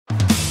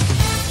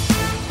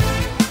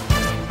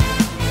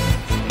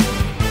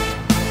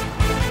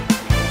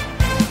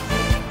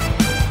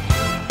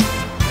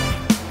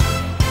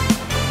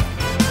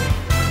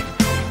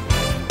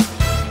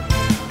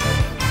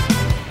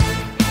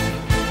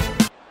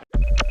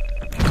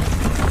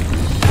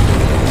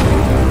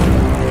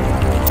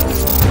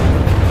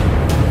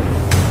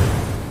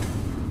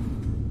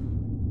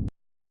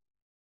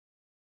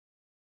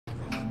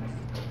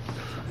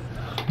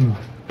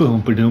Boom,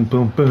 boom,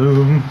 boom,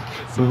 boom,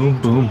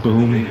 boom, boom,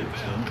 boom.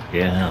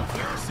 Yeah,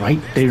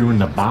 right there in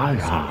the bar.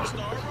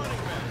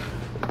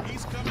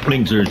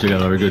 Make sure to check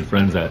out our good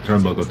friends at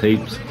Turnbuckle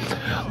Tapes.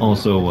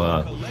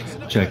 Also,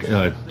 check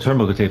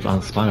Turnbuckle Tapes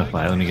on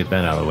Spotify. Let me get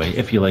that out of the way.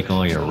 If you like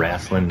all your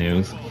wrestling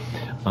news,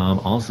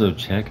 also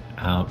check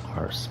out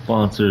our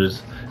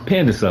sponsors,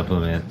 Panda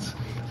Supplements.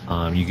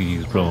 You can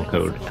use promo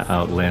code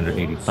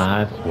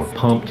Outlander85 or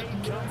Pumped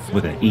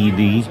with an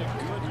ED,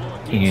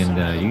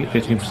 and you get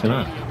 15%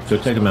 off. So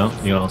check them out.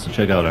 You can also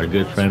check out our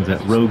good friends at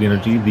Rogue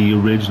Energy, the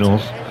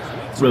originals.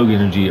 Rogue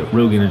Energy at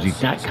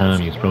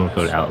rogueenergy.com. Use promo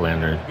code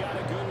Outlander.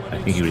 I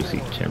think you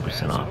receive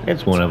 10% off.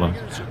 It's one of them.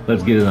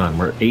 Let's get it on.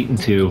 We're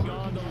 8-2.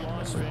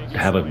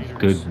 Have a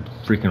good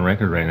freaking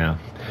record right now.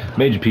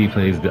 Major P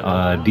plays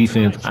the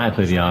defense. I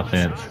play the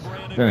offense.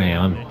 There I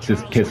am. I'm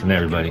just kissing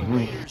everybody.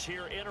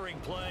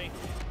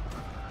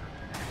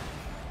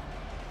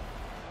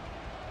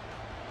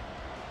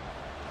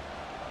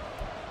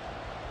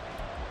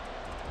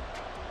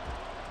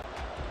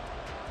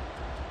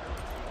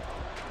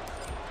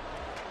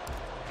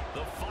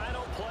 The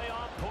final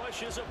playoff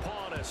push is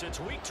upon us. It's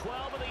week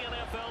 12 of the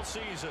NFL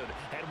season,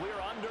 and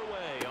we're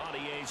underway on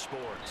EA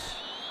Sports.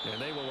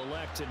 And they will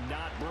elect to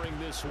not bring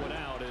this one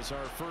out as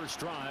our first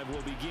drive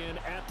will begin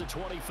at the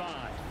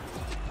 25.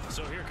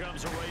 So here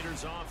comes the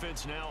Raiders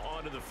offense now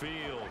onto the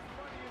field.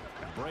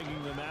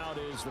 Bringing them out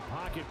is the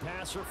pocket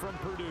passer from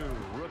Purdue,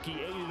 rookie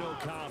Aiden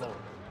O'Connell.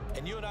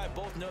 And you and I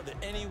both know that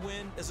any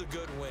win is a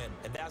good win,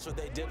 and that's what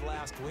they did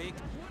last week.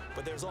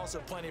 But there's also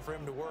plenty for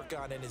him to work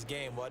on in his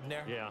game, wasn't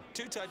there? Yeah.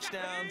 2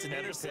 touchdowns, an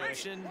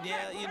interception.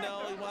 Yeah, you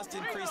know, he wants to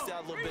increase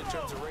that a little bit in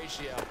terms of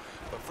ratio.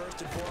 But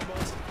first and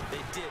foremost,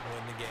 they did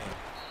win the game.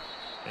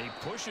 He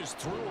pushes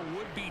through a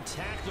would-be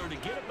tackler to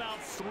get about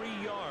 3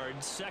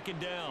 yards, second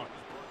down.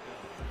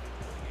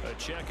 A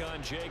check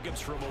on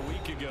Jacobs from a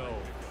week ago.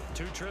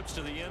 2 trips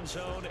to the end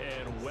zone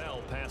and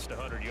well past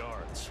 100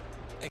 yards.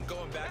 And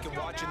going back and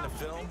watching the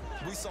film,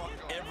 we saw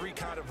every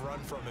kind of run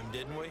from him,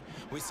 didn't we?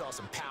 We saw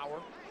some power,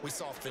 we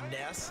saw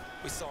finesse,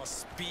 we saw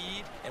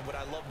speed, and what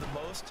I love the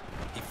most,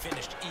 he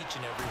finished each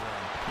and every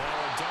run. Now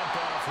a dump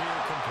off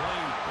here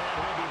complete. And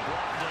will be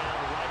brought down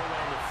right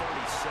around the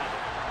 37.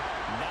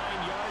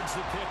 9 yards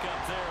to pick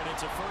up there, and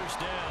it's a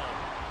first down.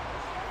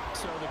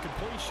 So the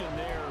completion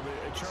there,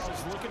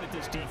 Charles, looking at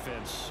this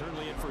defense,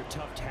 certainly in for a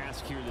tough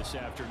task here this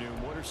afternoon.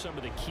 What are some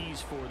of the keys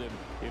for them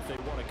if they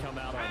want to come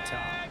out on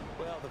top?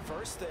 Well, the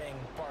first thing,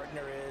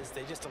 partner, is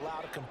they just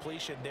allowed a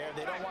completion there.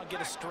 They don't want to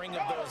get a string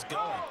of those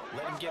going.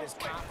 Let him get his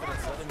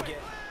confidence. Let him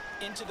get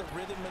into the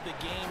rhythm of the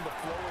game, the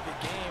flow of the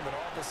game, and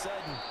all of a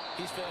sudden,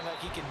 he's feeling like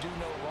he can do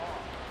no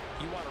wrong.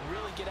 You want to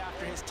really get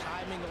after his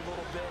timing a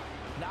little bit,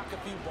 knock a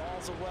few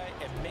balls away,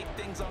 and make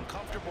things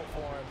uncomfortable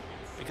for him.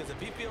 Because if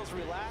he feels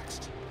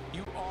relaxed,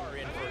 you are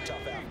in for a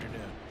tough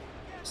afternoon.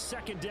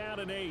 Second down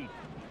and 8.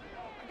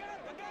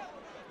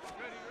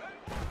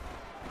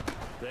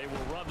 They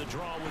will run the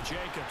draw with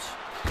Jacobs.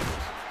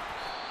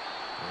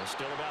 They're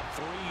still about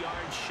 3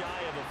 yards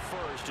shy of a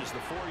first as the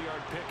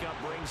 4-yard pickup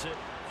brings it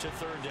to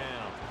third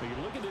down. But you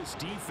look at this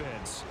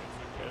defense.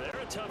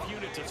 They're a tough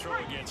unit to throw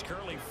against,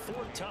 currently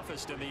 4th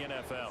toughest in the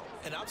NFL.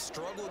 And I'm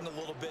struggling a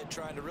little bit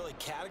trying to really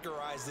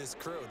categorize this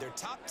crew. They're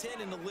top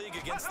 10 in the league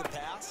against the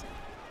pass,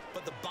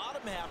 but the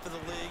bottom half of the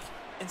league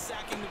in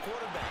sacking the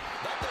quarterback.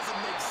 That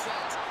doesn't make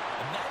sense.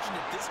 Imagine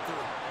if this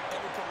group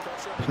ever put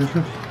pressure on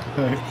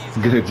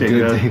the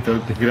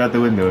QB. Get out the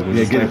window.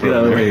 Yeah, get out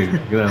of the way.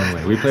 Get out of the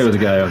way. We play with a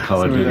guy on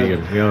Call of Duty,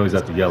 and we always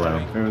have to yell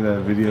at him. Remember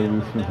that video we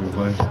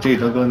watched? Jay,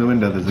 don't go in the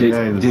window. There's a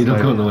guy in the Jay,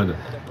 don't go in the window.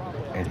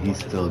 And he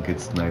still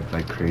gets sniped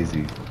like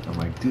crazy. I'm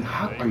like, dude,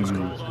 how are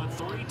you?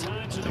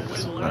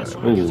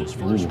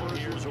 Ooh.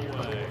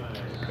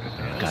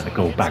 Gotta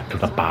go back to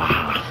the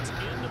bar.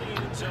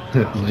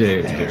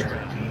 Jay.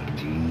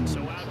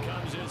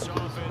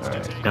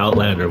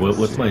 Outlander,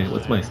 what's my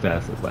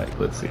stats look like?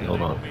 Let's see,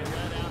 hold on.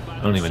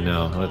 I don't even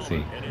know. Let's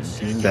see.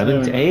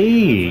 7 to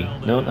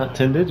 8. No, not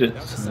 10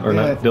 digits. Or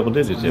not double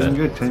digits yet.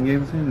 Good, 10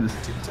 games in.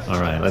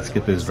 Alright, let's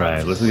get this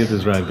drive. Let's get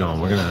this drive going.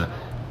 We're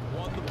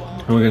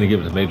gonna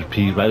give it to Major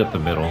P right up the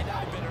middle.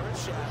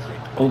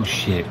 Oh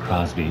shit,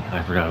 Crosby.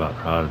 I forgot about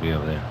Crosby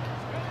over there.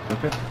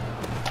 Okay.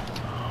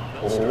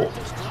 Oh.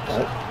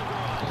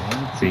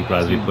 See,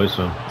 Crosby pushed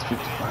him.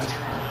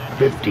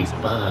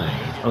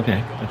 55.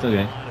 Okay, that's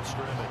okay.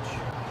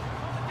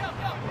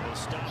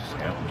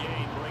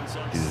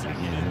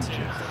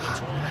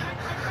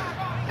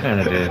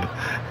 Kinda did.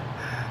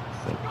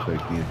 So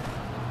quickly.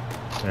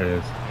 There it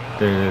is.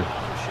 There it is.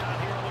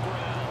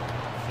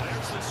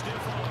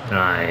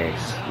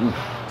 Nice. Oof.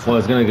 Well, I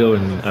was gonna go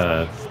and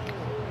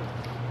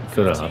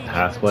go to a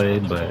pass play,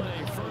 but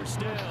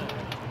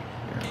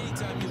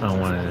I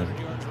wanted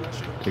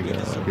to go.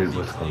 Good,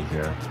 what's called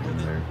here in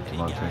there,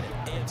 Devontae.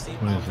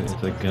 What is it?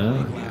 It's a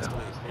gun? Yeah.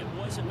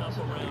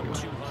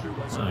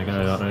 Oh, I got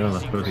it on the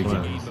first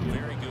one.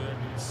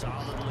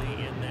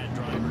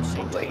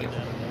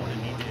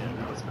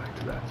 Back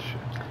to that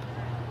shit.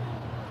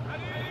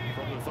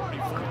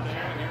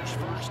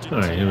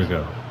 Alright, here we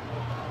go.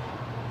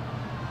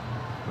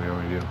 What do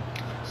we do?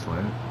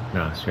 Slant?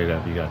 No, straight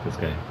up. You got this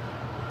guy.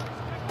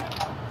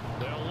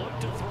 They'll look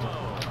to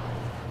throw.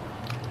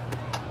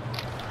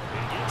 He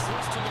gets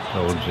this to the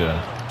Told left ya.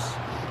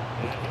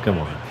 hands. Come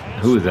on.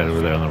 Who is that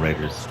over there on the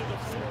Raiders? To the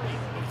 40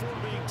 before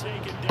being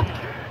taken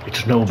down.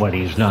 It's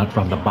nobody's not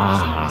from the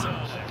Baja.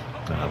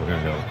 Nah, we're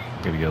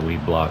gonna go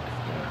lead block.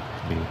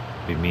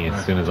 Be me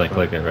as soon as I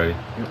click it. Ready?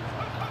 Yep.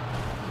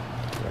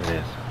 There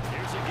it is.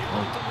 Here's a gift.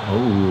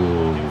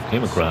 Oh,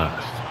 came across.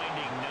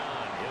 Finding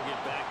none. He'll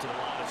get back to the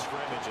line of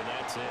scrimmage, and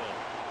that's it.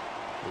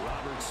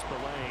 Robert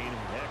Spillane,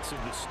 ex of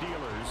the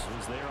Steelers,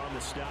 is there on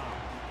the stop.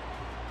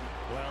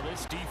 Well,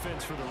 this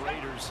defense for the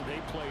Raiders,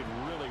 they played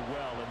really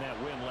well in that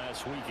win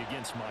last week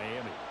against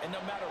Miami. And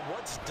no matter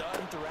what's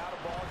done throughout a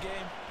ball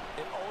game,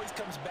 it always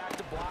comes back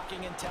to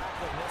blocking and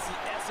tackling. That's the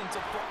essence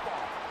of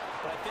football.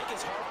 But I think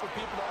it's hard for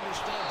people to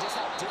understand just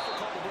how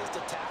difficult it is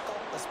to tackle,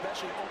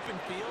 especially open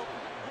field.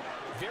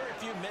 Very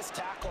few missed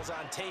tackles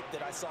on tape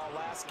that I saw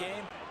last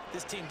game.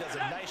 This team does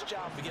a nice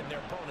job of getting their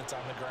opponents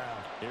on the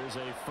ground. Here's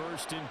a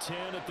 1st and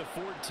 10 at the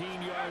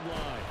 14-yard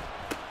line.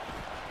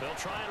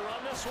 They'll try and run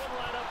this one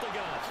right up the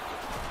gut.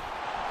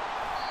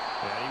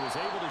 And he was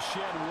able to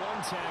shed one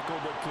tackle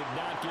but could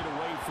not get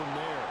away from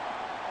there.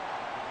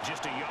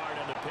 Just a yard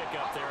on the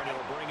pickup there, and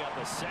it'll bring up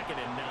a 2nd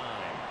and 9.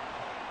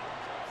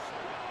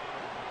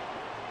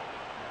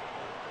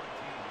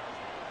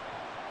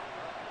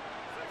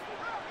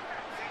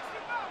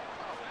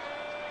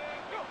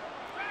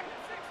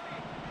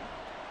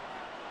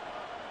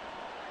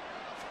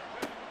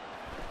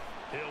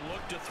 He'll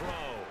look to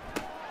throw.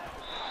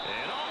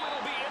 And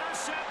it'll be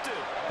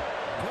intercepted.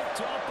 Picked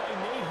off by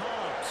Nate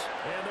Hobbs.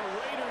 And the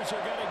Raiders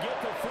are going to get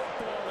the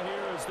football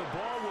here as the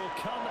ball will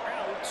come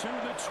out to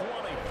the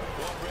 20.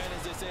 Well, Brandon,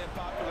 as they say in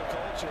popular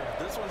culture,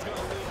 this one's going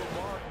to leave a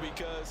mark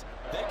because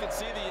they can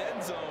see the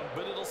end zone,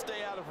 but it'll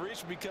stay out of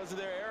reach because of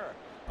their error.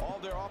 All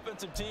their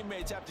offensive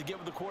teammates have to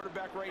give the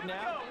quarterback right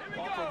now,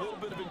 offer a little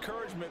bit of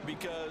encouragement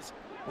because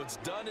what's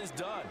done is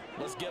done.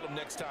 Let's get them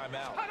next time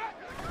out.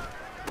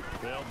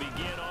 They'll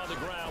begin on the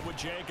ground with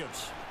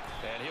Jacobs.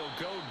 And he'll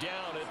go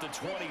down at the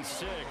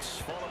 26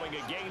 following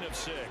a gain of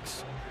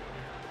 6.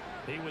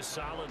 He was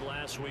solid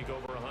last week,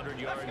 over 100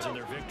 yards in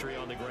their victory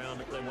on the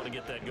ground. They want to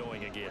get that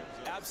going again.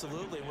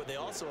 Absolutely. What they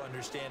also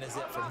understand is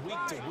that from week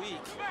to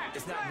week,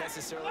 it's not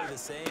necessarily the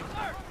same,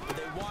 but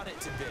they want it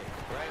to be,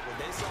 right? What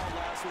they saw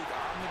last week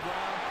on the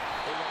ground,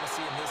 they want to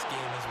see in this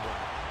game as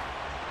well.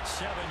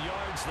 7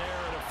 yards there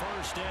and a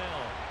 1st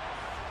down.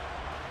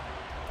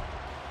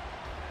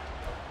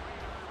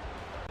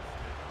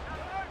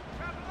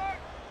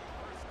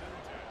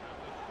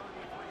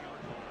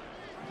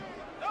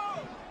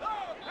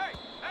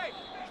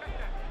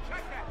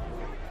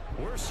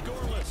 We're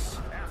scoreless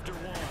after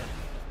 1.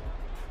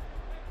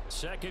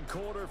 Second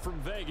quarter from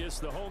Vegas.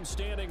 The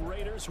homestanding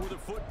Raiders with a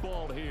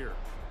football here,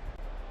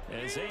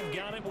 as they've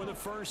got it with a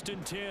 1st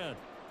and 10.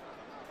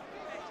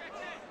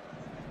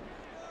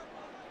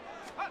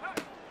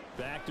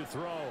 Back to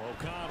throw.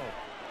 O'Connell.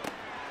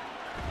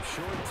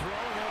 Short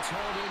throw. That's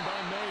hauled in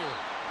by Mayer.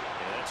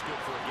 And that's good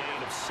for a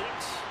gain of 6.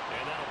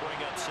 And that'll bring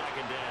up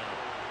 2nd down.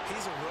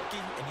 He's a rookie,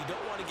 and you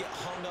don't want to get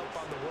hung up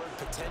on the word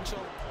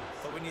potential.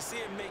 But when you see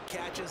him make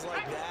catches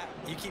like that,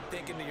 you keep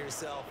thinking to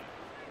yourself,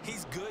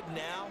 he's good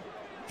now.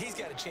 He's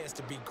got a chance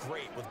to be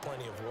great with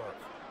plenty of work.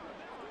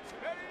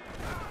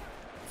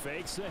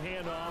 Fakes the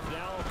handoff.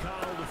 Now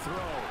O'Connell to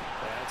throw.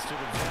 That's to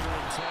the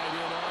veteran tight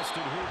end,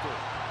 Austin Hooper.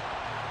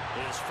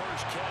 His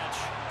first catch,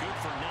 good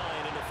for 9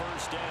 and a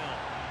 1st down.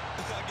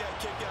 I got a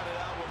kick out of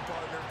that one,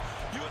 partner.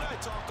 You and I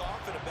talk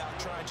often about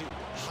trying to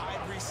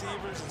hide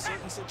receivers in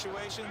certain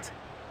situations,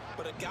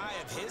 but a guy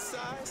of his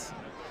size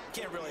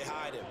can't really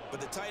hide him.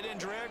 But the tight end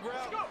drag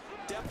route,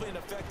 definitely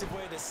an effective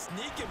way to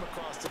sneak him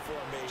across the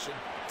formation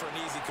for an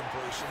easy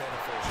completion and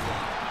a 1st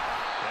down.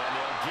 And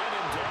they'll get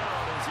him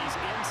down as he's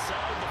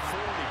inside the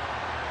 40.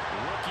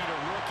 Rookie to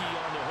rookie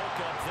on the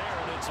hookup there,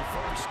 and it's a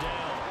 1st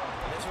down.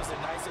 And this was a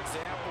nice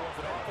example of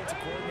an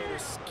offensive coordinator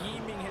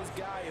scheming his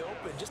guy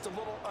open. Just a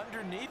little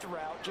underneath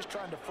route, just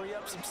trying to free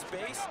up some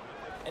space,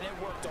 and it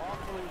worked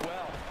awfully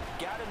well.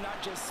 Got him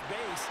not just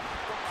space,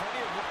 but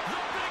plenty of room.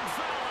 The big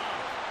fella!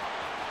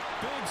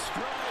 Big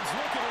strides,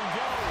 look at him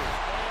go.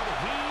 And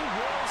he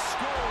will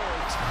score.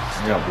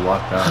 I got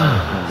blocked out. I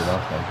couldn't get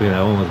off that. Dude,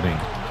 that one was me.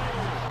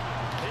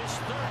 His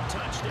 3rd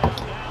touchdown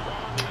now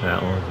on the That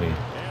one was me.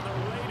 And the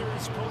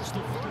Raiders post the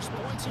first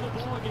points of the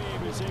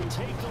ballgame as they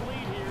take the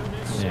lead here in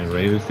this. Yeah,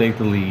 Raiders take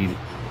the lead.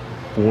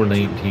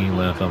 4:19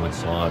 left on the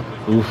clock.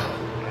 Oof,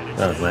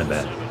 that was my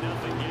bad. 7-0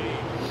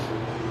 game.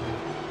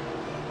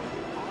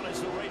 On as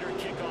the Raider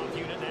kickoff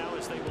unit now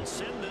as they will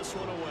send this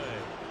one away.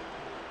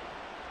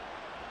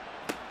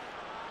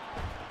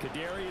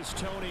 Kadarius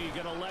Toney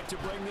going to elect to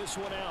bring this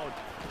one out.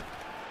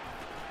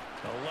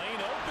 The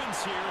lane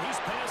opens here. He's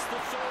past the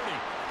 30.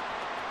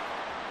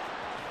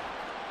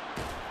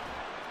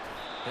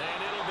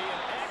 And it'll be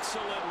an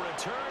excellent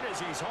return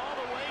as he's all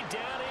the way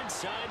down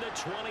inside the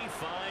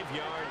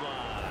 25-yard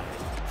line.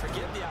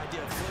 Forget the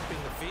idea of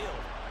flipping the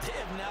field. They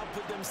have now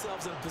put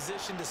themselves in a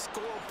position to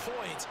score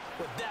points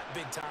with that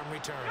big-time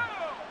return.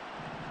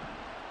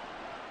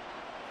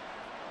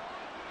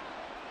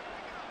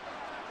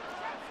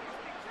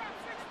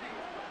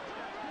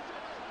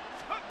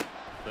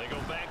 They go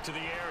back to the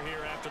air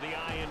here after the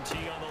INT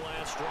on the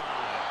last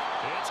drive.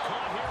 It's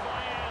caught here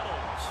by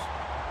Adams.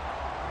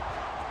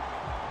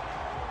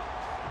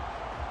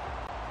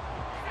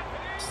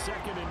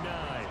 Second and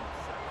 9.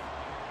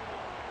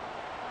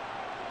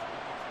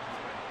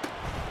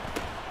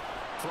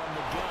 From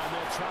the gun,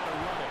 they'll try to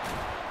run it.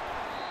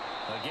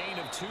 A gain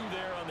of 2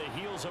 there on the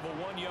heels of a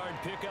 1-yard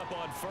pickup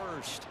on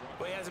first.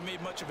 Well, he hasn't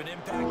made much of an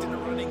impact in the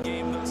running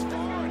game thus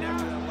far, and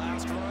after that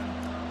last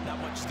run, not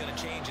much is going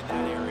to change in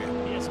that area.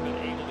 He hasn't been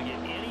able to get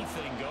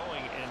anything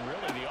going, and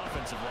really the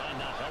offensive line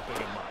not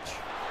helping him much.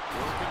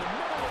 Work in the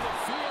middle of the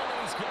field,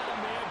 and he's got a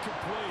man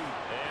complete.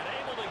 And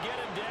able to get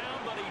him down,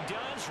 but he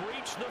does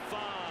reach the 5.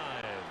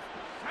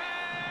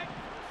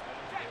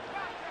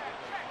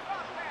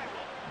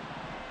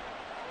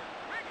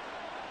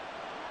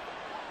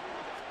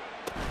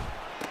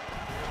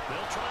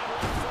 They'll try and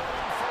run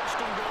forward,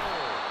 first and goal.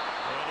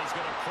 And he's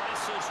going to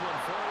press this one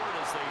forward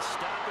as they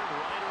stop it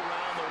right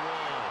around the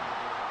 1.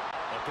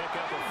 A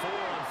pickup of 4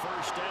 on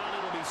first down.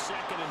 It'll be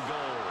second and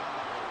goal.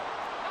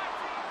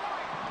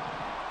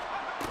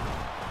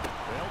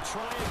 They'll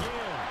try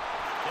again.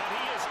 And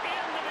he is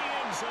into the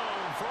end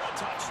zone for a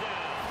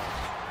touchdown.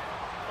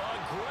 A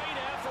great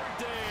effort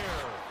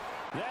there.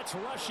 That's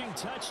rushing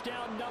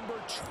touchdown number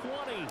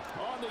 20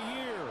 on the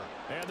year.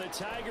 And the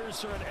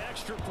Tigers are an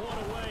extra point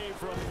away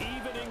from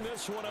evening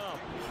this one up.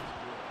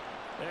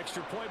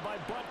 Extra point by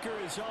Butker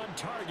is on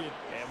target,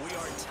 and we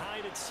are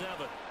tied at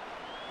 7.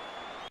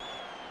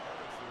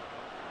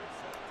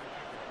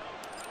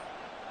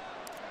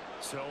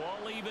 So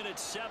all even at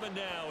 7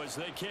 now as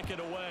they kick it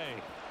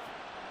away.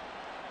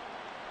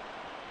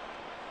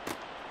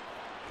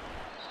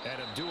 And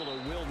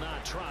Abdullah will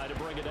not try to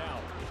bring it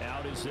out.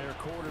 Out is their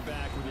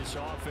quarterback with this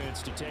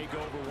offense to take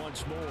over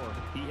once more.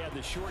 He had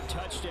the short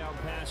touchdown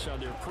pass on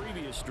their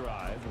previous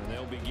drive, and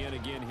they'll begin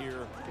again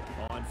here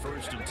on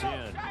first and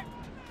 10.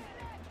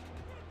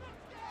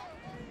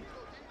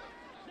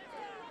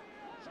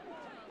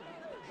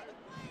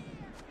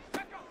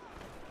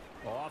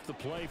 Off the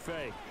play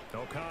fake.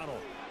 O'Connell.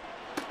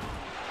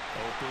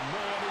 Open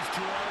man is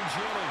Jerome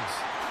Jennings.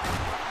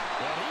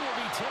 And he will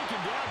be taken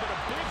down, but a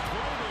big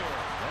play there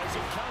as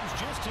it comes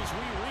just as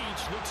we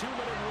reach the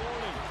 2-minute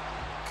warning.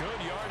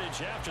 Good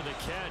yardage after the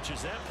catch.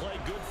 Is that play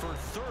good for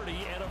 30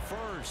 and a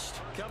first?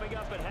 Coming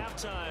up at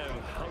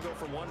halftime, I'll go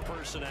from one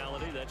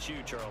personality, that's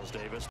you, Charles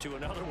Davis, to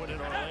another one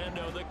in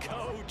Orlando, the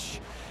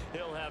coach.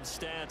 He'll have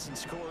stats and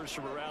scores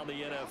from around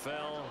the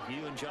NFL.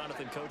 You and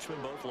Jonathan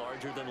Coachman both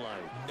larger than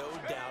life. No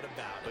doubt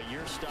about it. But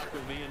you're stuck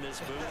with me in this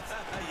booth,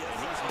 and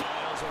he's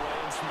miles away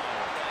and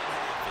smiling.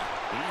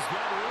 He's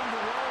got room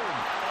to roam,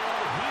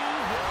 and he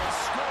will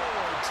score.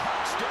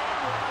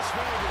 Touchdown, Las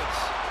Vegas.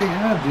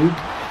 Yeah, dude.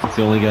 It's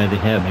the only guy they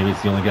have. Maybe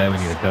it's the only guy we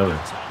need to cover.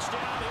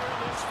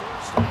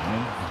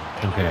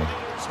 Okay.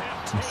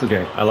 It's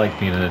okay. I like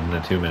being in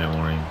a 2-minute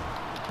warning.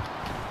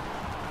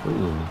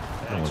 Ooh,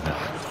 that was that.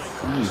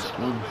 You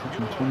scored in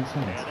fucking 20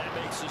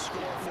 seconds.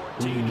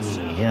 Ooh,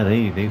 yeah,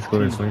 they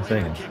scored in 20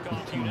 seconds.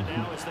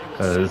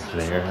 Because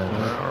they're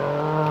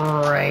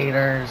the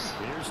Raiders.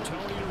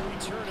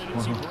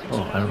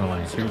 Oh, I don't know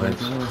why he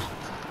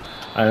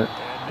glitched.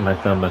 My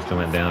thumb must have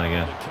went down, I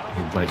guess.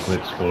 He like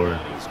glitched forward.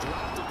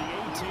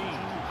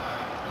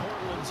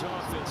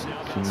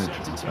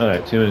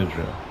 Alright, 2-minute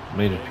drill.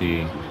 Major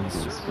P.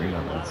 Screen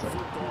on that side.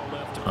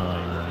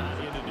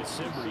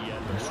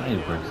 The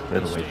side works a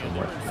bit away from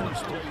work.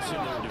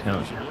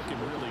 Town.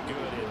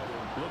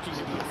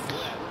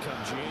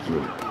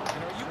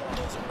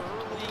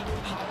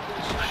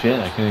 Shit,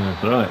 I can't even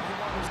throw it.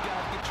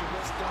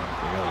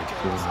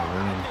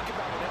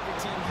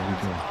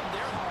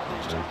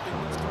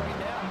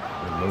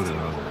 They're loaded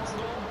on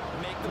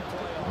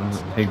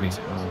this. Higby.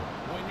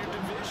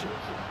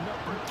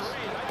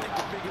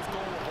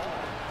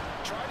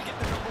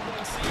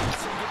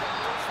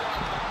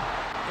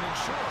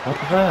 What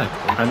the fuck?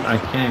 I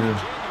can't even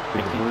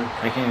pick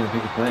I can't even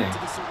pick a play.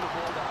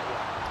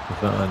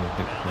 It's not letting me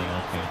pick a play.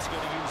 Okay.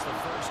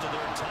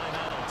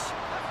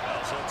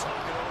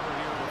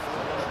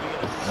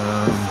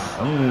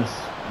 I'm gonna.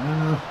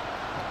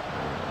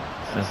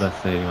 As I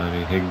say, you want to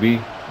be Higby,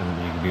 and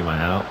you can be my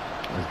out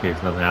in case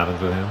nothing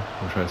happens with him.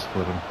 We'll try to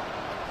split him.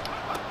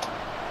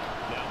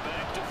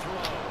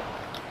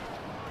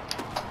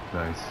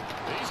 Nice.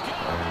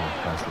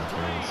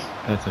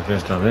 That's a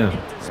first on them.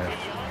 Yeah.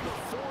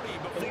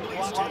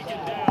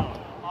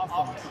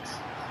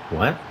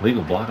 What?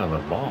 Legal block on the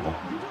ball.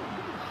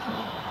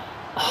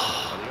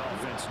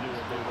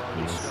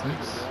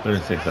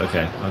 36.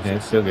 Okay. Okay,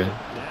 it's still good.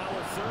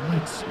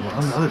 Well,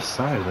 on the other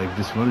side, like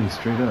just running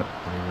straight up.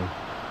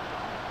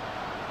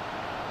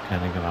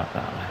 Can't think about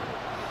that way.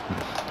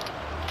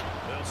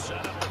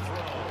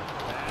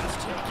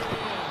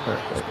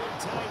 Perfect.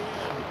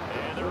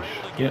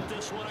 Yep.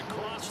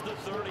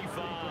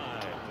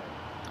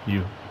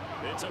 You.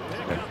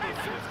 Okay.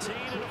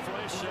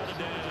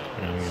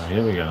 There we go.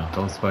 Here we go.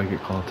 Don't spike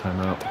it. Call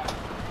timeout.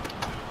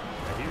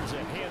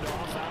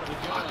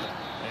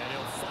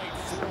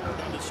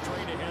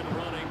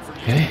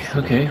 Okay.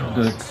 Okay. I'm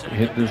gonna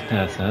hit this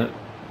pass out.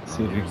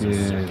 See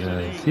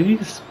if you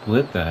can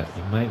split that.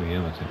 You might be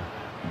able to.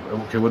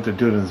 Okay, what they're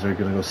doing is they're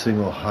going to go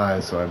single high,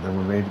 so then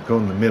when they go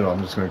in the middle,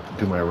 I'm just going to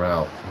do my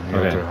route. And you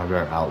have to have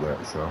that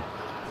outlet, so.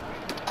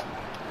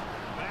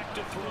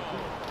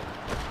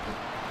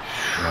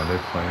 Yeah,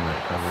 they're playing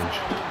that coverage.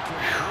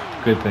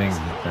 Good thing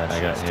that I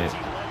got hit.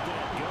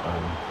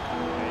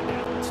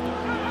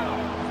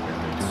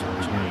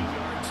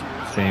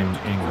 Same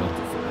angle.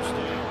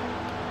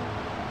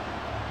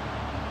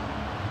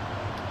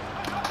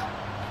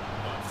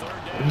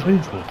 What are you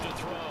waiting for?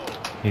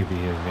 He be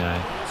his guy.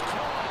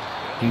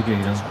 He beat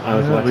him. I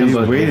was watching.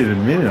 But you waited a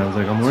minute. I was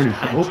like, I'm already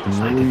open.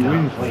 What are you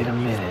waiting for? Wait a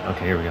minute.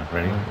 Okay, here we go.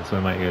 Ready? So I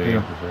might get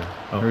it for sure.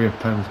 Oh. Hurry up,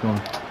 time is going.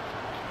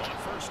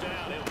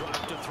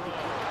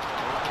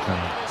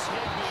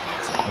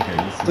 Okay,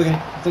 it's okay.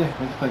 It's okay.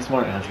 We can play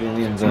smart ass. Get in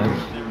the end zone.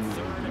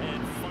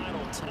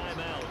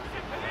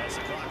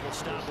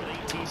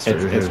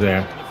 It's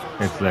there.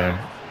 It's there.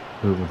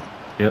 Who?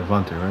 Yep.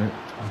 Vontae, right?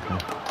 Okay.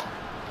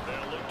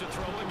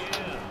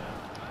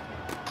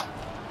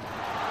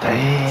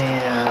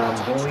 Damn,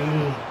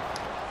 boy.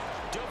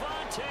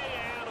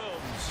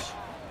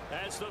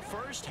 As the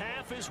first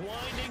half is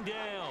winding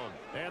down,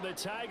 and the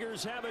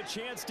Tigers have a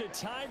chance to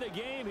tie the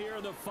game here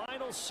in the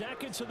final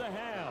seconds of the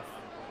half.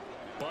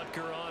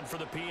 Butker on for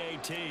the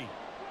PAT.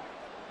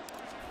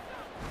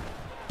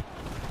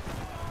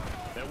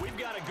 And we've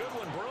got a good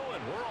one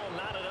brewing. We're all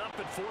knotted up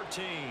at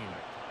 14.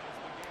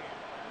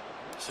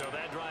 So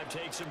that drive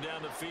takes him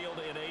down the field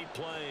in 8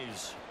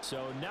 plays.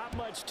 So not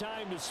much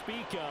time to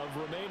speak of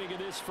remaining in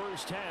this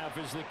first half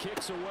as the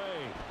kick's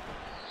away.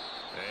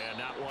 And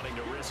not wanting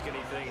to risk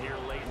anything here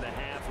late in the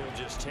half, we'll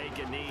just take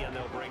a knee and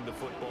they'll bring the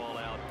football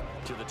out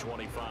to the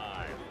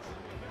 25.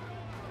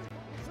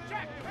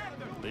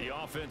 The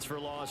offense for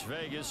Las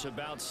Vegas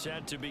about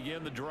set to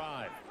begin the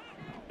drive.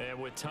 And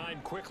with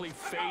time quickly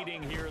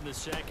fading here in the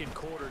second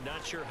quarter,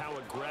 not sure how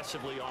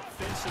aggressively,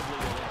 offensively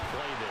they'll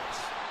play this.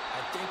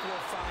 I think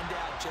we'll find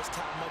out just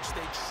how much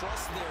they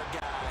trust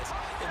their guys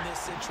in this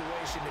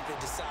situation if they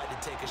decide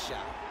to take a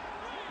shot.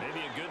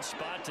 Maybe a good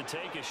spot to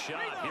take a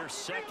shot. Here's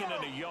 2nd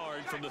and a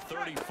yard from the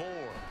 34.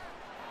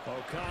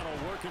 O'Connell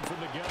working from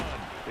the gun.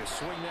 They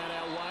swing that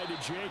out wide to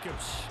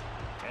Jacobs.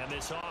 And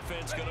this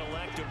offense going to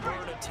elect to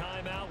burn a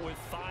timeout with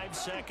 5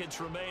 seconds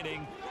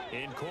remaining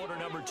in quarter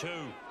number 2.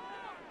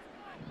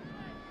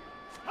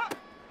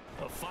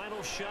 A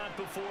final shot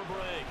before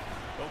break.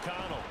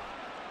 O'Connell.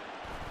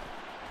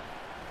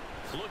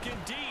 Looking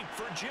deep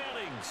for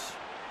Jennings.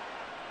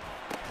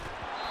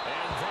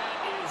 And that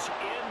is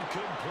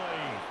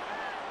incomplete.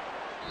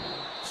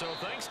 So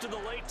thanks to the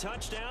late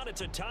touchdown,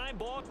 it's a time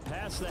ball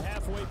past the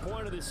halfway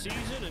point of the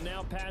season and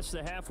now past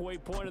the halfway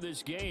point of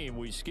this game.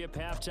 We skip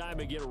halftime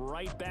and get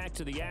right back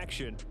to the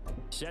action.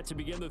 Set to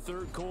begin the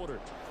third quarter.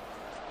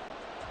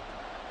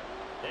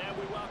 And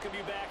we welcome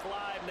you back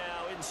live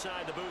now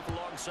inside the booth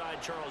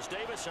alongside Charles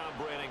Davis. I'm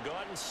Brandon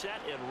Gaudin,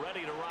 set and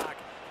ready to rock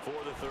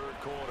for the third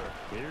quarter.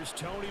 Here's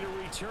Tony to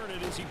return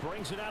it as he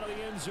brings it out of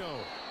the end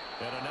zone.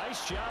 And a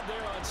nice job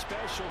there on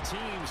special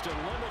teams to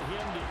limit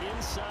him to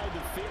inside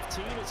the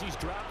 15 as he's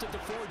dropped at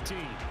the 14.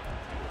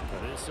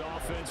 This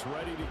offense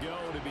ready to go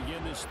to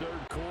begin this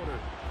third quarter.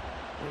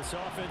 This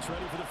offense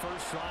ready for the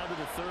first drive of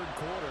the third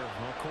quarter.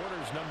 Well,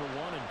 quarters number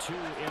 1 and 2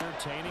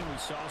 entertaining. We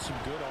saw some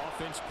good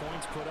offense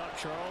points put up,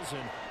 Charles,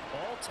 and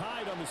all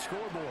tied on the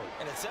scoreboard.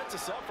 And it sets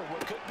us up for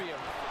what could be a...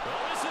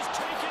 Well, this is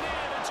taken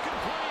in. It's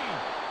complete.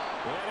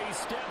 And he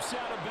steps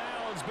out of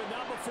bounds, but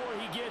not before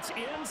he gets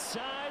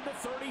inside the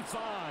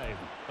 35.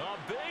 A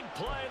big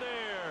play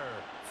there.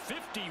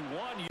 51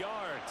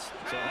 yards.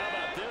 So how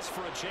about this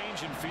for a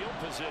change in field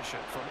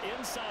position? From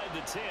inside the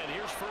 10,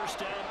 here's first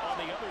down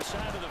on the other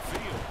side of the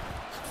field.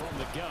 From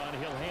the gun,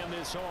 he'll hand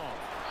this off.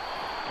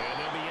 And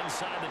they'll be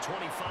inside the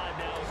 25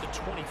 now at the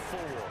 24.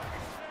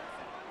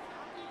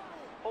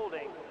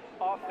 Holding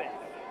offense.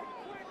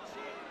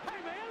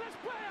 Hey, man, let's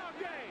play our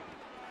game.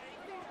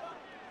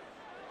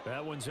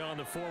 That one's on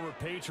the former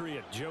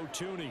Patriot, Joe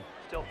Tooney.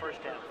 Still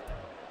first down.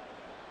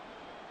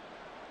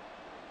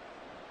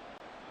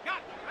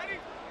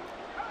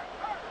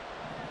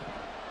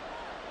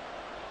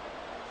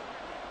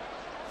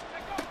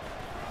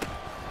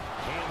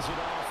 Hands it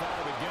off out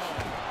of the gun.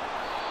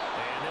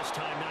 And this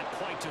time not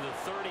quite to the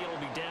 30. It'll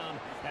be down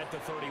at the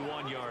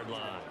 31-yard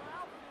line.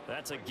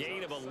 That's a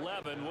gain of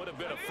 11. Would have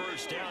been a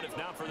first down if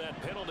not for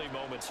that penalty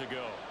moments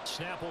ago.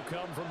 Snap will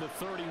come from the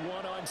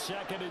 31 on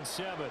 2nd and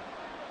 7.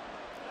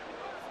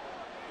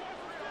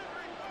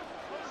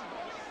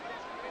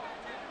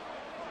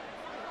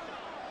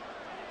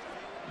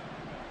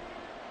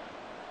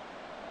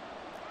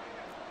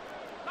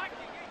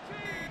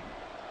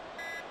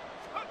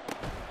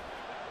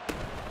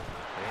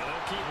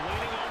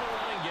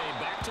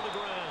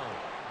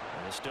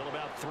 Still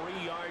about 3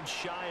 yards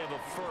shy of a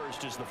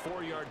first as the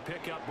 4-yard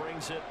pickup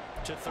brings it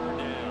to third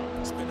down.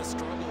 It's been a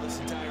struggle this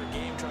entire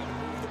game trying to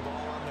move the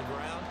ball on the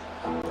ground.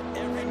 But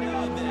every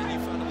now and then you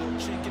find a little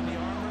chink in the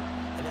armor,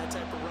 and that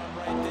type of run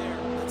right there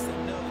lets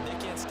them know that they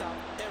can't stop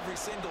every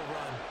single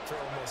run for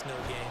almost no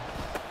gain.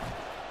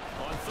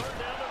 On third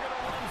down, they're going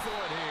to run for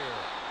it here.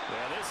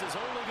 Yeah, this is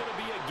only going to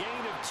be a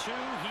gain of 2.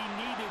 He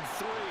needed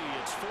 3.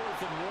 It's 4th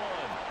and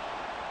 1.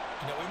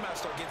 You know, we might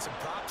start getting some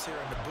props here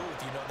in the booth.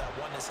 You know, that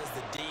one that says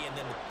the D and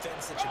then the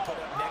fence that you put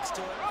up next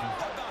to it.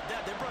 How about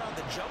that? They brought out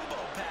the jumbo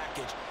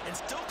package and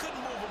still couldn't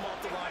move them off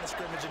the line of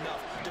scrimmage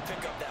enough to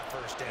pick up that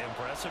first down.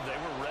 Impressive. They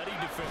were ready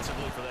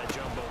defensively for that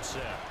jumbo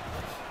set.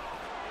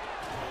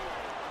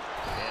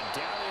 And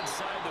down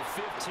inside the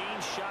 15,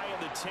 shy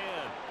of the 10.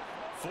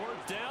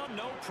 4th down,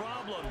 no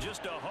problem.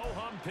 Just a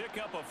ho-hum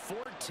pickup of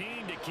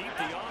 14 to keep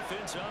the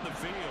offense on the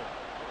field.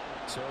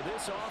 So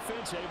this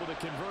offense able to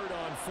convert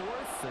on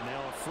 4th, and now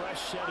a fresh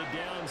set of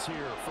downs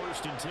here,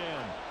 1st and 10.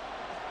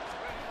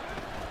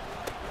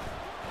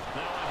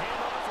 Now a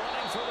handoff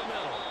running for the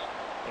middle.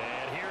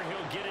 And here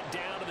he'll get it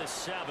down to the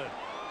 7.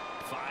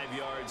 5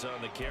 yards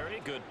on the carry.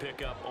 Good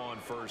pickup on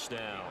 1st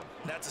down.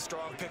 That's a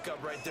strong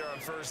pickup right there on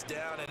 1st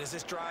down. And as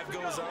this drive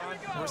goes on,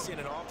 we're seeing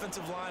an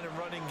offensive line and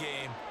running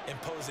game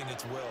imposing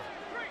its will.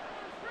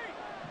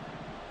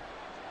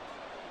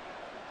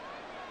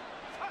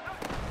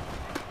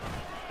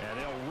 And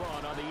they'll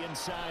run on the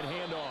inside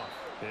handoff.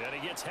 And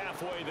he gets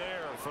halfway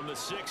there from the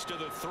 6 to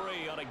the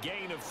 3 on a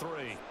gain of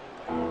 3.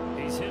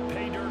 He's hit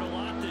pay dirt a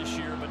lot this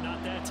year, but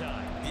not that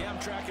time. Yeah, I'm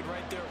tracking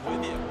right there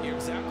with you. You're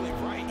exactly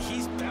right.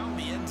 He's found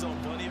the end zone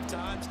plenty of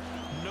times.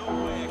 No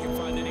way I can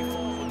find any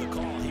fault with the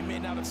call. He may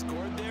not have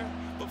scored there,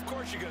 but of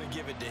course you're going to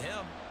give it to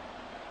him.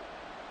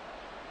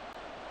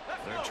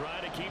 They're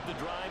trying to keep the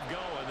drive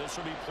going. This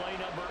will be play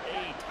number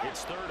 8.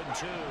 It's 3rd and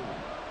 2.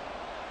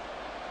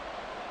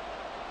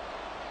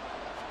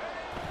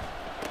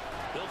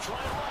 They'll try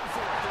to run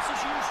for it. This is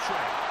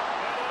Juszczyk.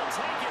 And they'll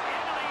take it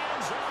into the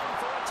end zone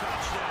for a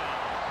touchdown.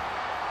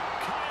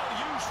 Kyle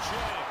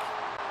Juszczyk,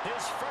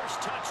 his first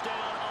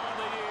touchdown on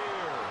the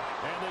year.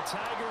 And the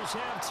Tigers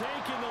have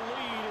taken the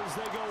lead as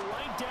they go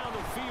right down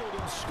the field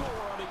and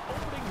score on the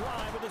opening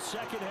drive of the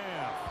second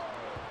half.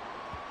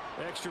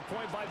 Extra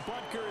point by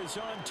Butker is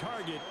on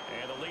target,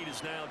 and the lead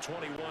is now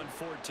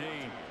 21-14.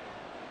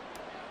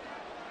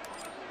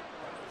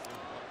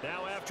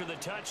 Now after the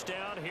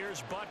touchdown,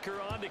 here's Butker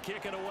on to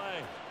kick it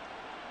away.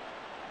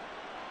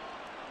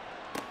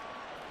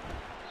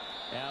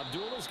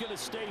 Abdullah's going to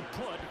stay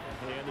put,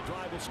 and the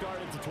drive will start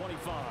at the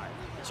 25.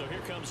 So here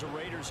comes the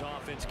Raiders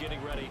offense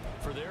getting ready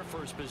for their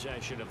first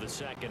possession of the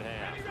second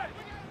half.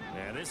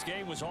 And this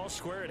game was all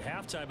square at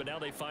halftime, but now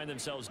they find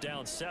themselves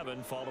down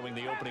 7 following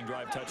the opening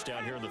drive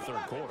touchdown here in the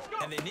 3rd quarter.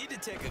 And they need to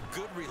take a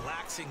good,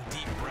 relaxing,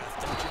 deep breath,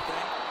 don't you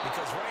think?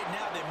 Because right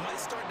now they might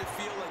start to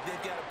feel like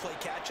they've got to play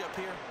catch-up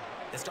here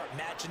and start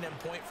matching them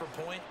point for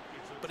point.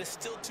 But it's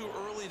still too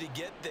early to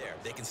get there.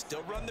 They can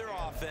still run their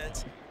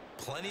offense.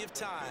 Plenty of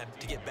time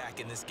to get back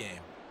in this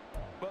game.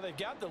 Well, they've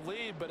got the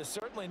lead, but it's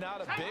certainly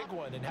not a big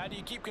one. And how do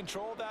you keep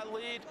control of that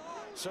lead?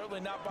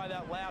 Certainly not by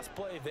that last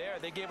play there.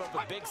 They gave up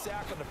a big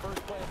sack on the first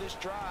play of this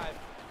drive.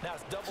 Now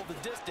it's double the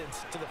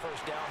distance to the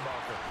first down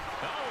marker.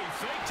 Oh, he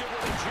faked it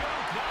with a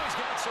juke. Now he's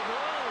got some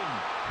room.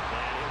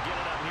 And he'll get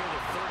it up near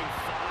the 35,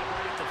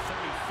 right at the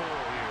 34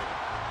 here.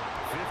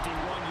 51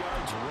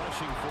 yards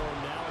rushing for him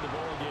now in the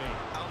ball game.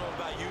 I don't know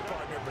about you,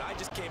 partner, but I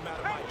just came out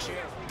of my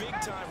chair. Big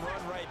time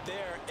run right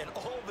there, and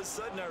all of a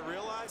sudden I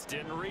realized...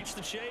 Didn't reach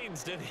the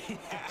chains, did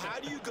he? How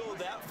do you go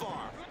that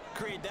far?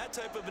 Create that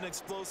type of an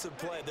explosive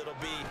play that'll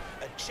be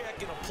a check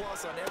and a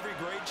plus on every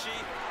grade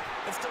sheet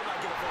and still not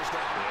get a first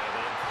down. Yeah,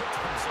 they put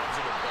themselves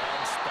in a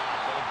bad spot,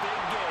 but a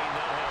big gain,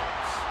 that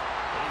helps.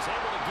 And he's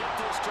able to get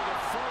this to the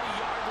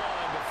 40-yard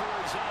line before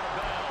he's out of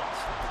bounds.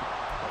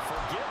 But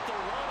forget the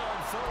run on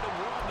 3rd and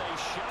 1. They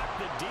shock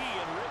the D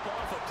and rip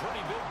off a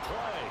pretty big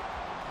play.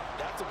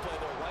 That's a play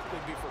that'll likely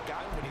be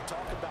forgotten when you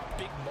talk about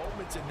big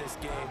moments in this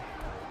game.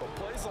 But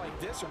plays like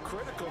this are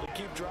critical to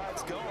keep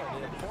drives going.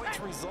 And if points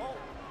result,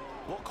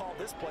 we'll call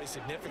this play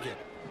significant.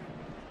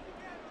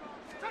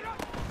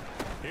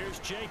 Here's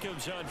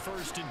Jacobs on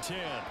 1st and 10.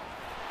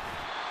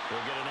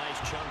 We'll get a nice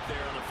chunk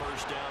there on the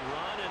first down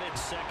run, and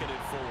it's 2nd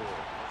and 4.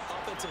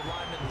 Offensive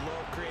linemen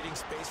love creating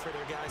space for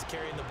their guys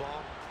carrying the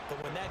ball.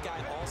 But when that guy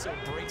also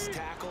breaks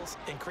tackles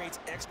and creates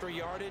extra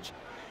yardage,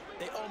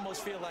 they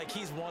almost feel like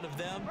he's one of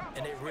them,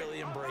 and they really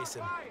embrace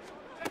him.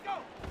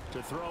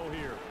 To throw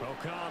here,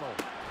 O'Connell.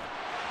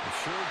 A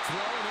short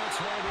throw, and that's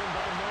hauled in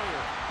by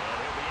Moyer. And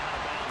he'll be out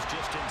of bounds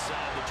just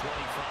inside the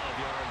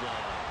 25-yard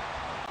line.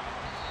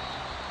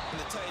 And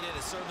the tight end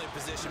is certainly a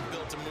position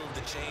built to move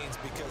the chains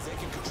because they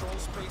can control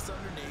space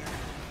underneath.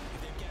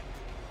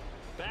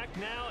 Back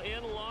now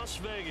in Las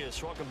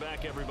Vegas. Welcome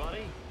back,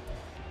 everybody.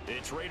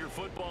 It's Raider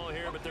football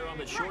here, but they're on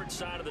the short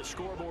side of the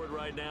scoreboard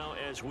right now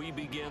as we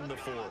begin the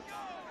 4th.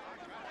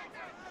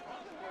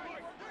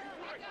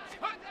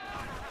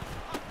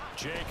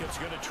 Jacobs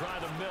going to try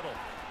the middle.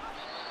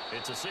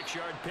 It's a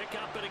 6-yard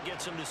pickup, but it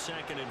gets him to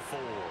 2nd and 4.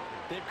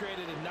 They've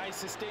created a nice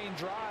sustained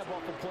drive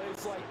off of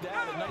plays like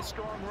that. A nice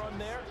strong run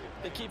there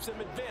that keeps them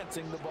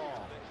advancing the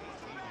ball.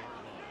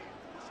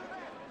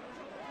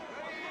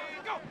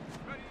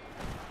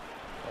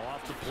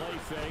 Off the play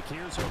fake.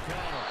 Here's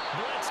O'Connell.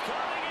 Blitz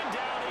coming, and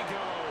down he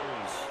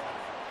goes.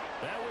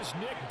 That Here's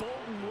Nick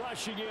Bolton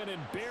rushing in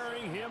and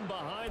burying him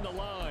behind the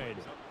line.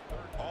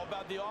 All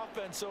about the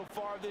offense so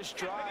far this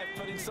drive,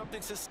 putting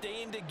something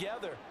sustained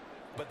together.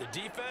 But the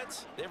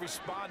defense, they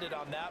responded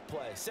on that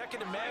play.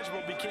 Second and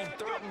manageable became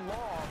third and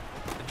long.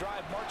 The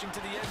drive marching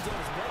to the end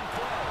zone is one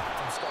play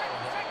from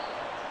stalling out.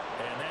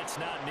 And that's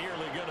not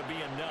nearly going to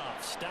be enough.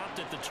 Stopped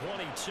at the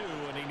 22,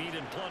 and he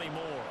needed plenty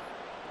more.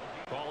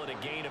 Call it a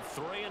gain of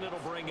 3, and it'll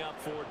bring up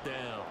 4th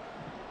down.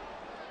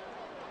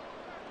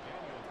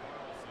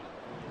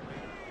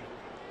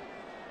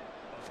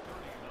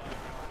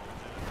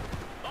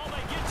 Oh,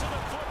 they get to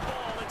the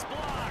football. It's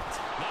blocked.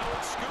 Now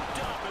it's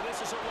scooped up, and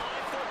this is a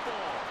live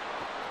football.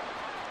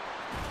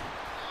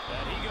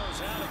 And he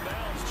goes out of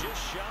bounds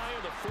just shy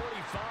of the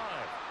 45.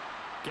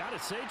 Got to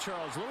say,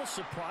 Charles, a little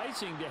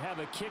surprising to have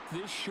a kick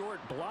this short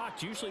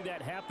blocked. Usually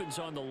that happens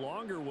on the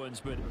longer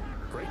ones, but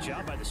great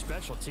job by the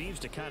special teams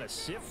to kind of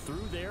sift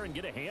through there and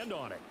get a hand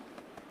on it.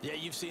 Yeah,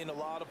 you've seen a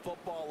lot of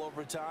football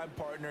over time,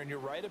 partner, and you're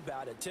right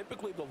about it.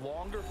 Typically, the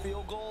longer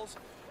field goals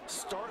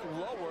start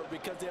lower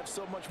because they have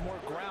so much more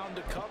ground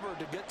to cover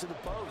to get to the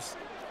post.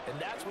 And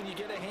that's when you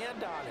get a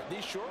hand on it.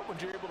 These short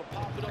ones, you're able to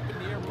pop it up in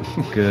the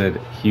air. Good.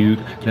 Huge.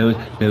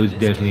 That was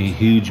definitely a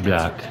huge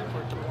block.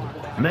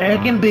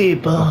 American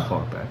people.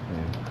 Far back,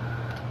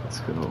 man. Let's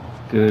go.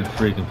 Good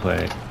freaking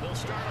play.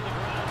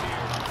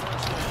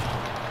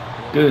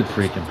 Good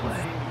freaking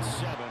play.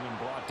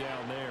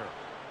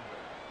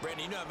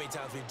 Brandon, you know how many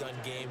times we've done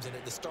games, and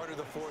at the start of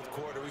the fourth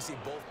quarter, we see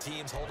both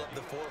teams hold up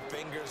the 4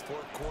 fingers.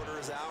 Fourth quarter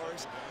is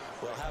ours.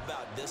 Well, how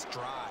about this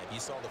drive? You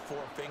saw the 4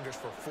 fingers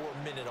for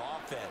 4-minute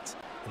offense.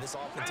 And this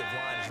offensive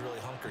line has really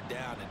hunkered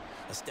down and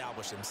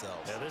established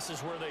themselves. Now, this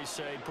is where they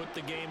say, put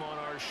the game on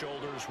our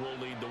shoulders, we'll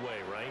lead the way,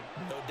 right?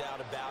 No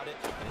doubt about it.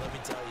 And let me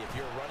tell you, if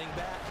you're a running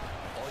back,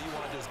 all you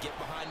want to do is get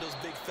behind those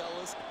big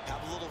fellas, have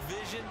a little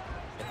vision,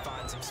 and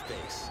find some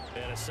space.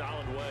 And a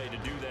solid way to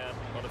do that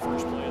on the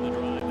first play of the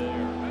drive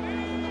there.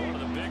 One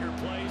of the bigger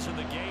plays in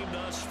the game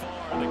thus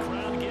far. The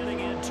crowd getting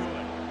into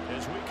it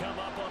as we come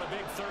up on a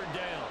big 3rd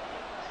down.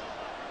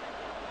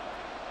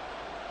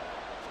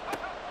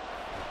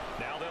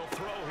 Now they'll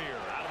throw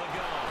here out of the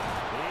gun.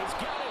 He's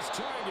got his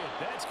target.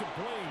 That's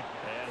complete.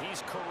 And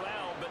he's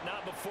corralled, but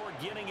not before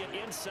getting it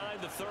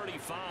inside the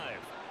 35.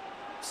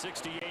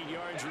 68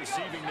 yards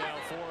receiving now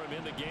for him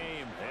in the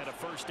game. And a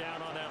first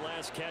down on that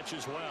last catch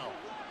as well.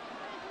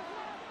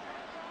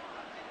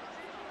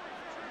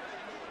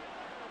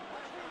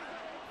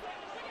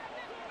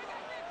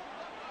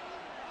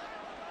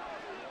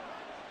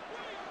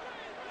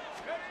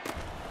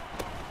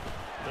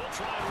 They'll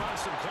try and run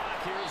some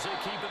clock here as they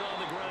keep it on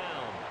the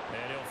ground.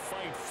 And he'll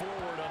fight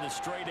forward on the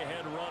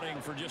straight-ahead running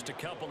for just a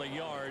couple of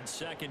yards.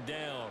 2nd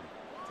down.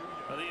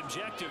 Now the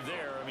objective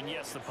there, I mean,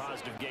 yes, the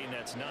positive gain,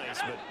 that's nice,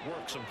 but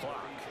work some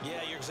clock.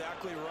 Yeah, you're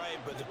exactly right,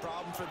 but the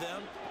problem for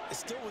them is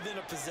still within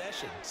a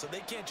possession, so they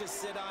can't just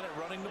sit on it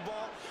running the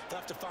ball. They'll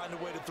have to find a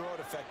way to throw it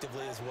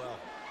effectively as well.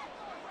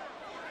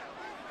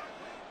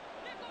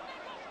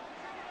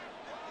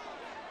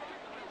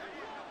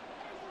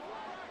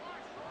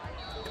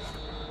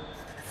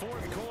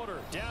 Fourth quarter,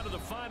 down to the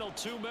final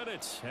 2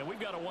 minutes, and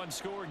we've got a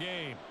 1-score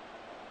game.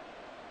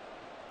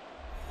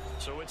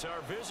 So it's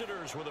our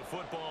visitors with a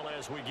football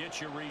as we get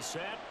you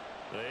reset.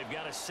 They've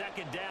got a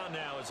 2nd down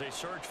now as they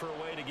search for a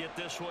way to get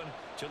this one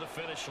to the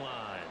finish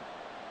line.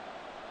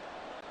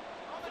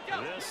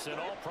 This, in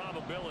all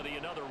probability,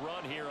 another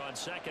run here on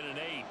 2nd and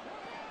 8.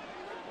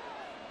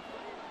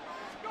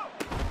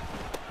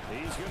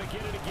 He's going to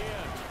get it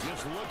again.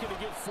 Just looking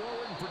to get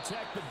forward and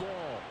protect the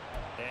ball.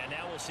 And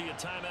now we'll see a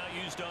timeout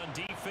used on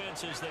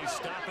defense as they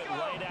stop it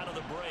right out of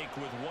the break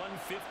with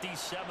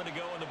 1:57 to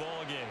go in the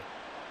ballgame.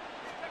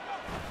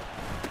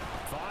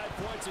 5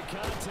 points of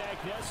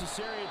contact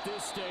necessary at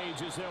this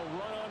stage as they'll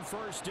run on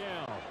first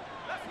down.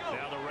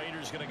 Now the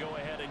Raiders going to go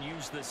ahead and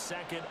use the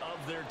 2nd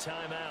of their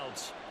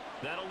timeouts.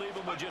 That'll leave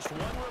them with just 1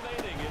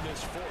 remaining in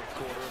this 4th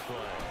quarter of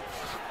play.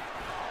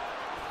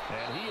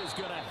 And he is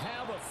going to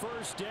have a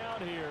first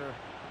down here,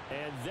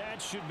 and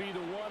that should be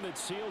the one that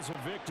seals a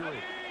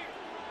victory.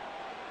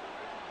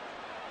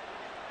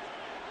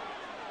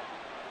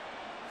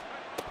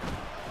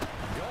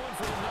 Going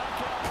for the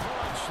knockout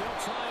punch.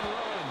 They'll try and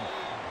run.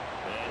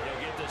 And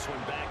he'll get this one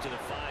back to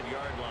the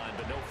 5-yard line,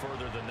 but no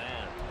further than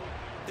that.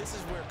 This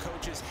is where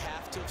coaches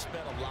have to have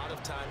spent a lot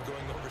of time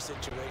going over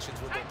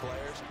situations with their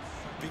players,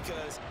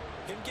 because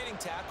him getting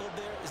tackled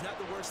there is not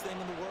the worst thing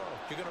in the world.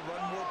 You're going to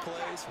run more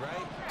plays,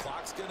 right?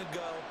 Clock's going to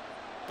go.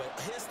 But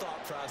his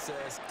thought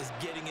process is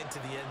getting into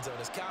the end zone.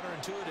 It's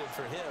counterintuitive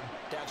for him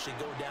to actually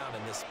go down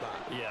in this spot.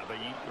 Yeah, but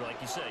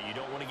like you say, you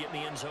don't want to get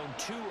in the end zone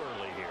too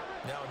early here.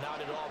 No, not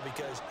at all,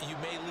 because you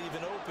may leave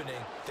an opening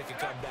that could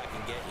come back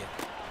and get you.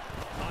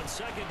 On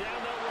 2nd down,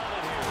 they'll run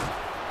it here.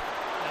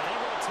 And he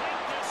will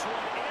take this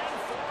one in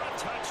for a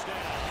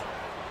touchdown.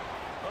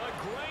 A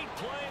great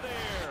play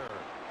there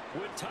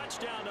with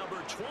touchdown number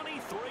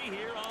 23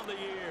 here on the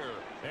year.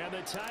 And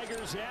the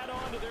Tigers add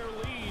on to their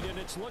lead, and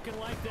it's looking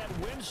like that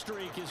win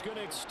streak is going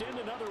to extend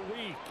another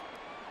week.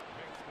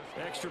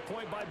 Extra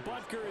point by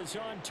Butker is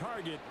on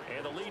target,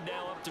 and the lead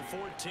now up to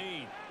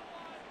 14.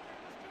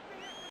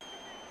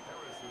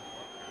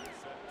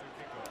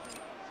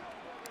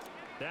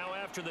 Now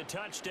after the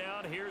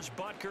touchdown, here's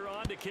Butker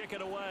on to kick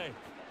it away.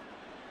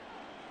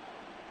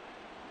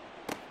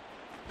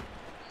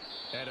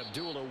 And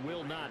Abdullah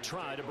will not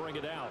try to bring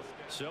it out.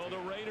 So the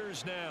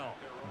Raiders now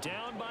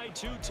down by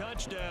 2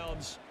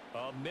 touchdowns.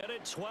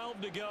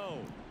 1:12 to go.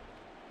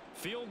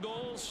 Field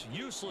goals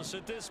useless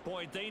at this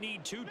point. They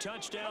need 2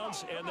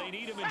 touchdowns, and they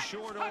need them in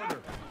short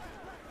order.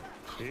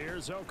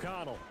 Here's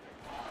O'Connell.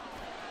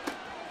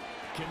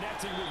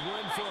 Connecting with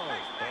Renfro.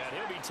 And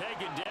he'll be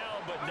taken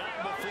down, but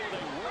not before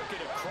they work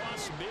it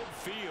across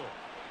midfield.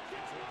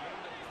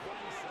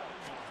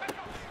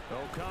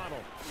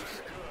 O'Connell.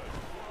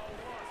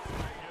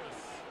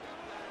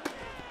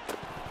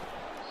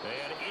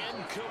 And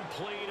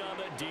incomplete on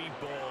the deep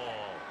ball.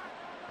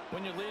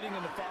 When you're leading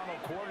in the final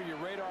quarter, your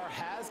radar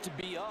has to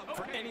be up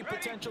for any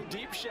potential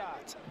deep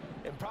shots.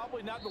 And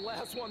probably not the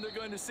last one they're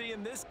going to see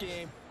in this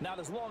game, not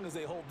as long as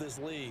they hold this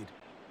lead.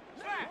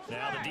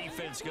 Now the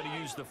defense going to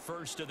use the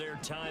first of their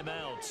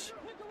timeouts.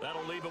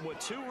 That'll leave them with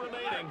 2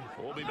 remaining.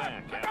 We'll be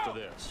back after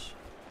this.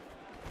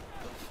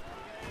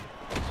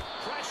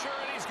 Pressure,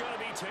 and he's going to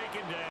be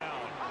taken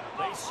down.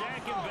 They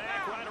sack him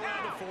back right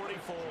around the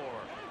 44.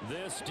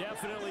 This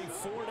definitely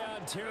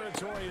 4-down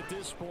territory at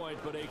this point,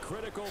 but a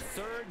critical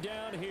 3rd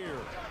down here.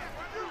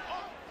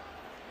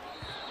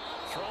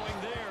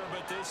 Throwing there,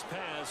 but this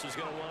pass is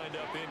going to wind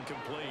up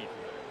incomplete.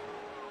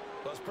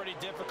 Well, it's pretty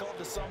difficult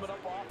to sum it up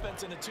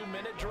offense in a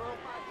 2-minute drill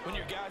when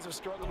your guys have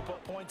struggled to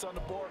put points on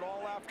the board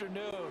all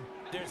afternoon.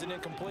 There's an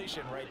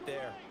incompletion right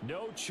there.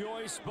 No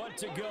choice but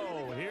to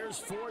go. Here's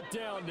 4th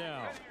down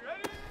now.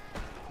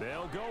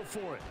 They'll go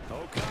for it.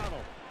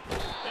 O'Connell.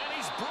 And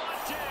he's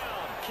brought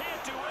down.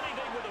 Can't do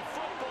anything with a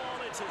football.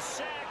 It's a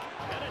sack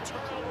and a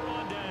turnover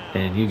on down.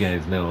 And you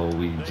guys know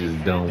we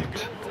just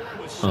don't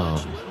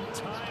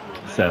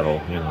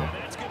settle, you know.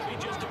 That's going to be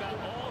just about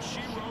all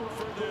she wrote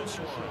for this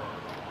one.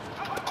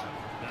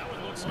 Now it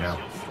looks like Yeah.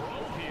 he'll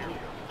throw here.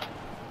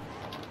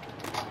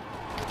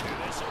 And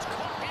this is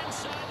caught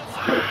inside the 5.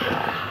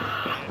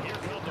 And here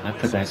come the I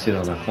put that shit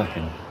on a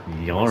fucking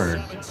yarn.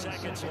 7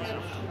 seconds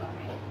left.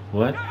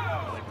 What?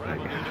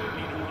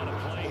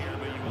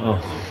 Oh.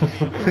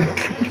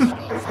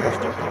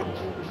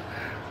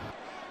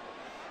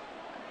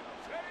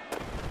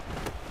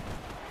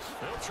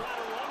 They'll try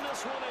to run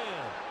this one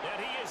in. And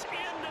he is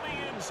into the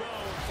end zone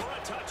for a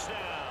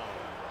touchdown.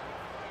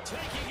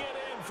 Taking it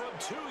in from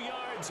 2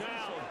 yards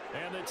out.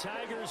 And the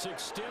Tigers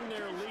extend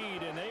their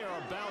lead, and they are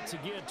about to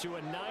get to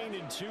a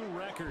 9-2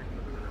 record.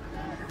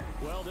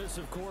 Well, this,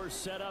 of course,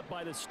 set up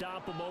by the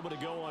stop a moment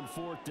ago on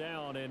 4th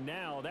down. And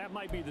now that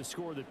might be the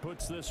score that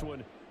puts this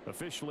one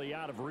officially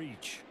out of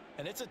reach.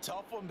 And it's a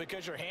tough one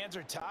because your hands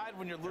are tied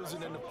when you're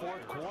losing in the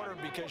 4th quarter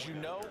because you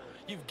know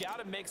you've got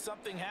to make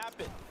something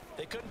happen.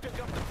 They couldn't pick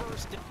up the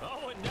first.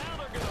 Oh, and now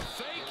they're going to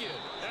fake it.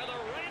 And the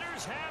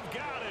Raiders have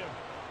got him.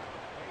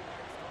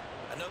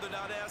 I know they're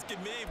not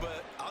asking me,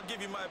 but I'll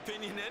give you my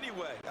opinion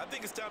anyway. I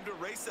think it's time to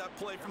erase that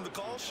play from the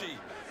call sheet.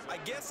 I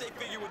guess they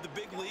figure with the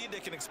big lead they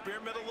can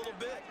experiment a little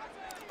bit.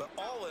 But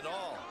all in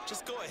all,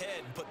 just go ahead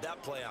and put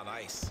that play on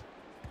ice.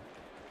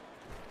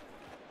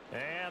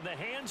 And the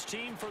hands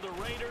team for the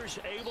Raiders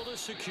able to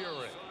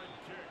secure it.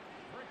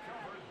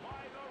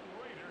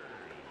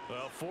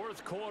 Well,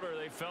 4th quarter,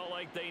 they felt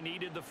like they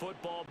needed the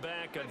football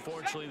back.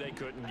 Unfortunately, they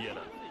couldn't get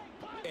it.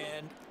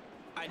 And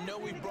I know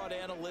we brought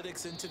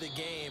analytics into the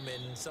game,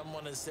 and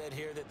someone has said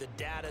here that the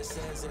data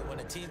says that when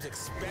a team's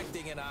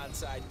expecting an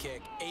onside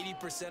kick,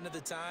 80% of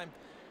the time,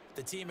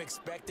 the team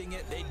expecting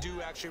it, they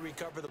do actually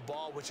recover the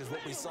ball, which is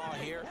what we saw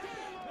here.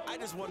 I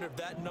just wonder if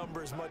that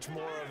number is much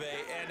more of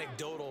a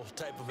anecdotal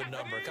type of a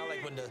number. Kind of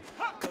like when the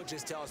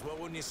coaches tell us, well,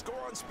 when you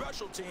score on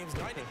special teams,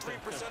 93%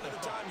 of the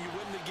time you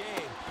win the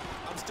game.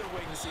 I'm still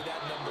waiting to see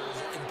that number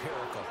is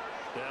empirical.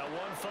 Now,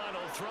 one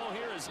final throw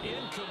here is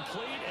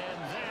incomplete,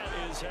 and that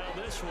is how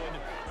this one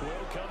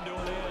will come to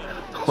an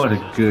end. What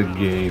a good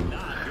game.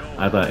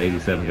 I thought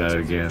 87 got it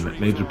again.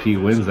 Major P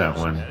wins that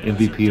one.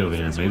 MVP over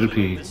here. Major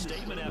P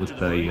with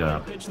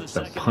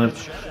the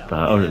punt,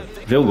 or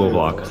field goal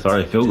block.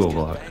 Sorry, field goal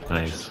block.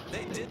 Nice.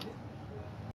 They did